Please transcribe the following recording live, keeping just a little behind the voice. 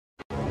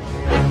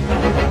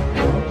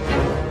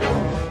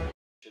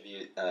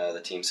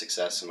the team's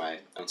success and my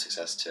own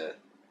success to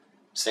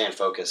staying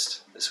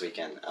focused this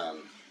weekend.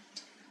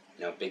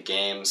 Big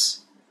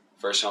games,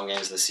 first home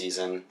games of the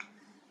season.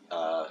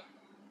 When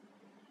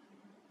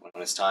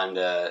it's time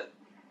to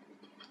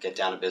get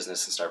down to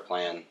business and start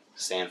playing,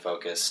 staying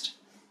focused,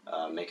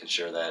 making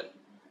sure that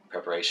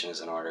preparation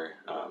is in order,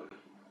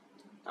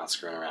 not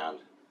screwing around.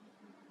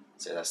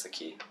 I'd say that's the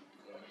key.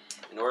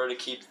 In order to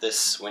keep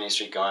this winning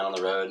streak going on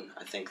the road,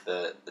 I think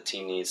the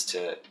team needs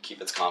to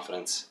keep its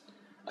confidence.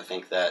 I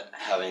think that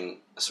having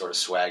a sort of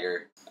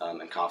swagger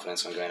and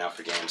confidence when going out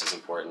for games is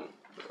important.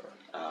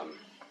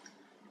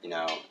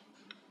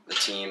 The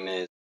team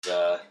is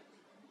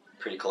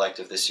pretty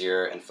collective this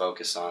year and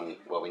focused on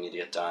what we need to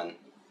get done.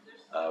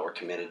 We're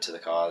committed to the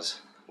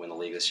cause, win the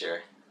league this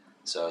year.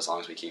 So as long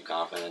as we keep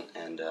confident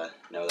and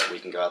know that we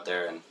can go out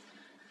there and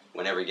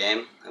win every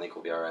game, I think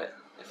we'll be all right.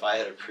 If I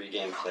had a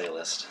pregame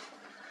playlist,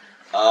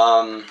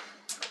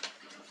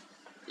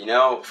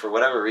 for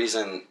whatever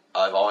reason,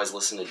 I've always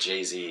listened to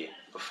Jay-Z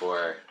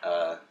before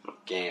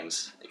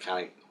games. It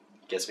kind of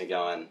gets me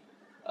going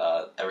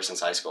ever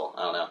since high school.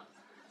 I don't know.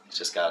 It's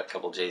just got a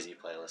couple Jay-Z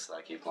playlists that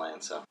I keep playing.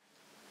 So,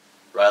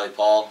 Riley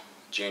Paul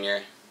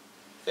Jr.,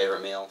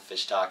 favorite meal,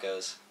 fish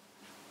tacos.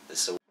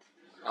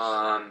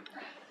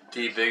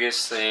 The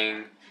biggest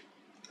thing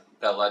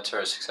that led to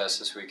our success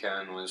this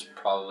weekend was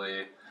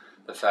probably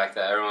the fact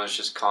that everyone was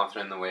just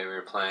confident in the way we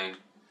were playing,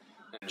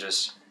 and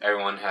just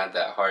everyone had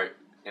that heart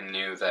and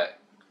knew that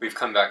we've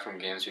come back from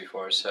games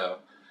before, so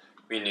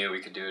we knew we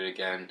could do it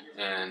again,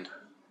 and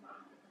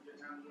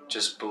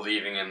just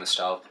believing in the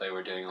style of play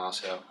we're doing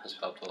also has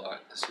helped a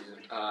lot this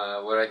season.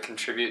 What I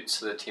contribute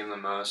to the team the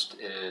most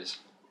is,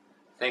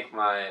 I think,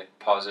 my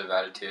positive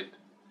attitude.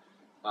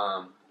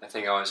 I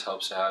think it always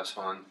helps to have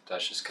someone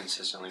that's just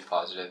consistently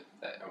positive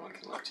that everyone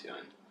can look to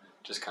and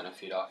just kind of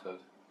feed off of.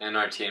 And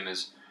our team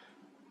has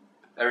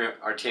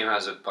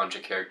a bunch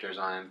of characters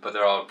on it, but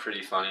they're all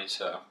pretty funny,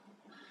 so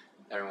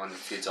everyone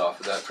feeds off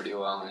of that pretty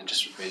well, and it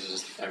just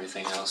raises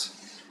everything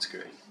else. It's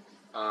great.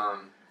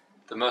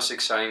 The most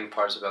exciting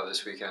parts about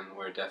this weekend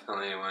were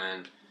definitely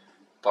when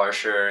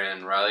Barsher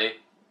and Riley,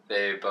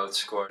 they both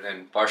scored,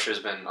 and Barsher's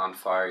been on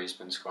fire. He's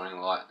been scoring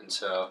a lot, and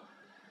so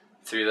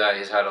through that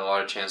he's had a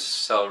lot of chances to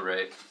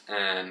celebrate.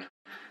 And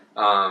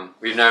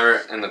we've never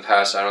in the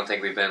past, I don't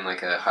think we've been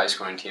like a high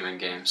scoring team in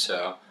games,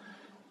 so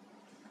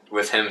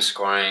with him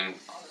scoring,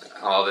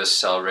 all this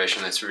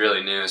celebration, it's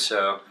really new.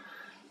 So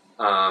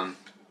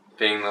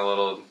being the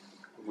little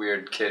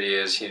weird kid he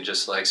is, he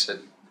just likes to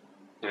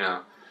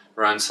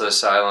runs to the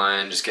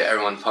sideline, just get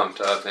everyone pumped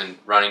up, and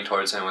running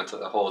towards him with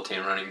the whole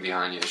team running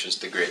behind you is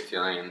just a great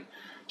feeling, and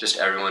just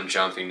everyone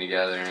jumping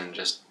together and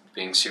just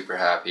being super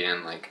happy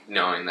and like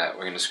knowing that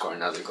we're going to score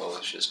another goal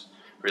is just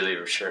really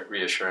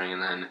reassuring.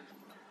 And then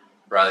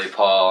Riley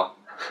Paul,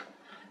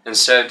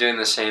 instead of doing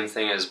the same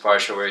thing as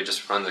Barsha where he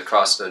just runs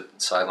across the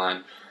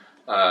sideline,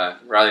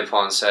 Riley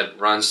Paul instead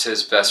runs to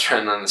his best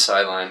friend on the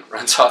sideline,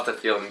 runs off the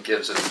field and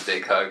gives him a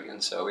big hug,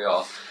 and so we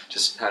all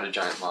just had a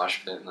giant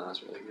mosh pit, and that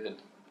was really good.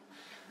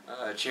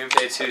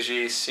 Junpei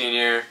Tsuji,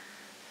 senior.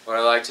 What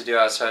I like to do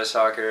outside of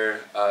soccer,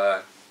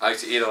 I like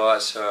to eat a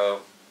lot,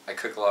 so I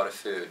cook a lot of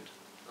food.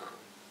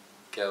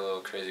 Get a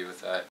little crazy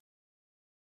with that.